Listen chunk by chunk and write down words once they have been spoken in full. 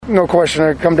no question,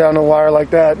 to come down the wire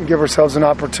like that and give ourselves an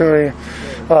opportunity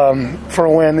for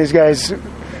a win. These guys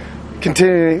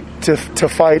continue to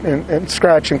fight and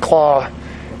scratch and claw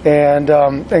and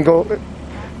go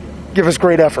give us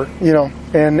great effort,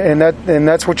 and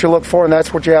that's what you look for and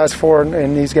that's what you ask for,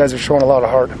 and these guys are showing a lot of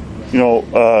heart.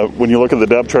 When you look at the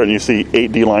depth chart and you see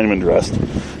 8 D linemen dressed,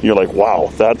 you're like,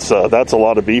 wow, that's a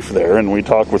lot of beef there. And we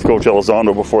talked with Coach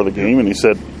Elizondo before the game, and he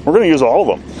said, we're going to use all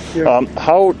of them. Yeah.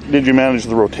 How did you manage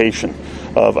the rotation?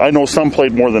 I know some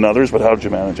played more than others, but how did you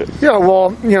manage it? Yeah,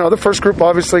 well, the first group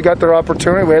obviously got their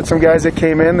opportunity. We had some guys that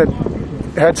came in that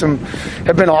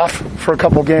had been off for a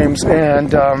couple games,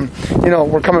 and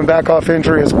we're coming back off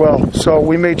injury as well. So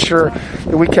we made sure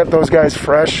that we kept those guys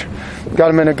fresh, got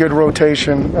them in a good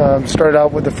rotation. Started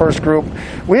out with the first group.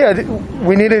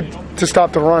 We needed to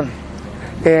stop the run,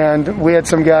 and we had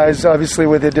some guys obviously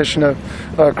with the addition of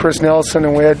Chris Nelson,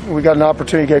 and we got an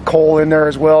opportunity to get Cole in there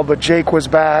as well. But Jake was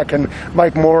back, and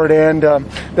Mike Moore at end.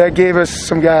 That gave us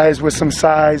some guys with some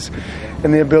size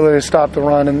and the ability to stop the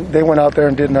run, and they went out there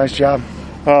and did a nice job.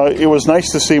 It was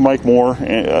nice to see Mike Moore.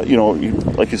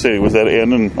 Like you say, it was at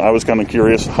end, and I was kind of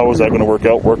curious, how was that going to work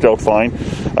out? Worked out fine.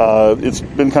 It's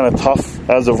been kind of tough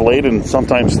as of late, and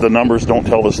sometimes the numbers don't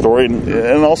tell the story.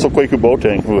 And also Kwaku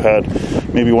Boateng, who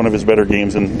had maybe one of his better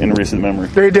games in recent memory.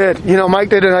 They did. Mike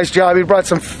did a nice job. He brought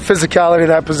some physicality to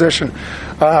that position.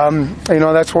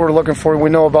 That's what we're looking for.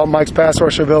 We know about Mike's pass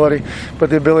rush ability,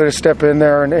 but the ability to step in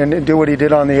there and do what he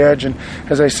did on the edge, and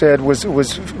as I said, was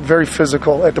very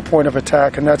physical at the point of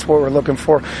attack, and that's what we're looking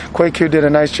for. Kwaku did a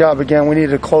nice job again. We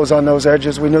needed to close on those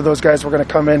edges. We knew those guys were going to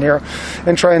come in here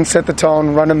and try and set the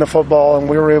tone, running the football, and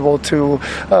we were able to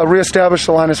reestablish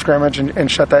the line of scrimmage and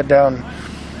shut that down.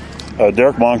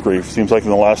 Derek Moncrief seems like in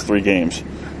the last 3 games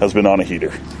has been on a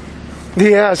heater.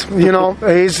 He has,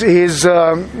 he's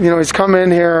come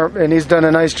in here and he's done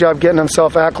a nice job getting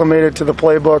himself acclimated to the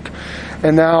playbook,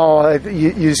 and now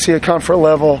you see a comfort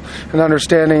level and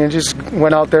understanding, and just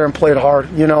went out there and played hard.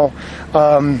 We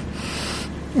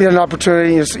had an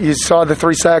opportunity. You saw the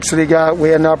 3 sacks that he got. We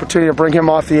had an opportunity to bring him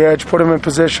off the edge, put him in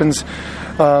positions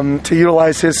to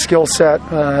utilize his skill set,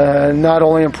 not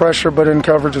only in pressure but in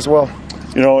coverage as well.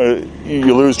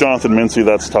 You lose Jonathan Mincy,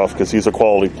 that's tough because he's a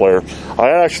quality player. I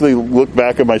actually looked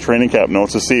back at my training camp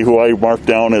notes to see who I marked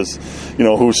down as,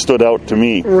 who stood out to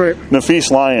me. Right.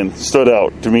 Nafis Lyon stood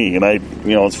out to me, and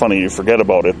it's funny you forget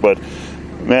about it, but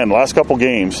man, last couple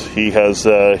games he has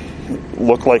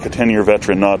looked like a 10-year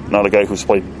veteran, not a guy who's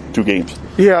played 2 games.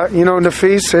 Yeah,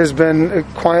 Nafis has been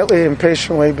quietly and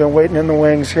patiently been waiting in the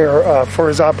wings here for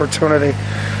his opportunity.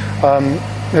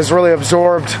 Has really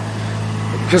absorbed.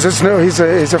 Because it's new, he's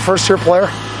a first-year player,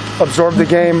 absorbed the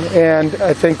game, and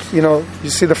I think you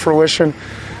see the fruition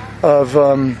of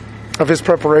his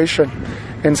preparation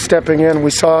and stepping in.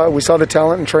 We saw the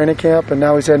talent in training camp, and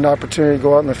now he's had an opportunity to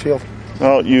go out in the field.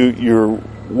 Well, you're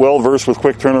well versed with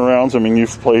quick turnarounds. I mean,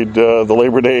 you've played the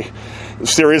Labor Day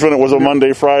series when it was a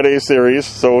Monday-Friday series.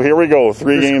 So here we go,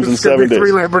 3 games in 7 days.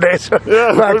 3 Labor Days.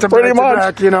 Yeah, back to pretty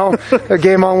much. A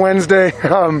game on Wednesday.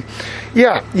 And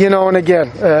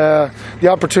again, the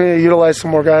opportunity to utilize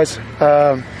some more guys.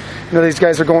 These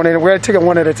guys are going in. We're going to take it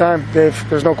one at a time, Dave.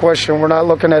 There's no question. We're not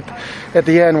looking at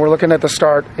the end. We're looking at the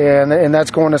start, and that's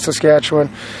going to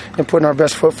Saskatchewan and putting our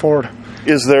best foot forward.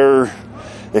 Is there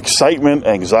excitement,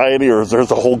 anxiety, or there's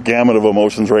a whole gamut of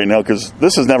emotions right now because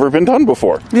this has never been done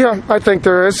before? Yeah, I think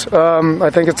there is. I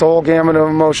think it's a whole gamut of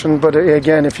emotion, but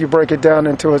again, if you break it down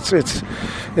into its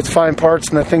fine parts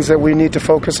and the things that we need to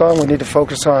focus on, we need to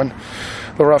focus on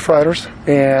the Rough Riders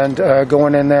and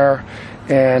going in there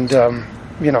and,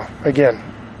 again,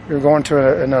 you're going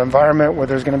to an environment where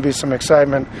there's going to be some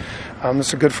excitement.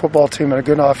 It's a good football team and a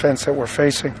good offense that we're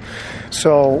facing.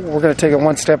 So we're going to take it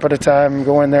one step at a time,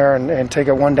 go in there and take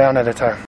it one down at a time.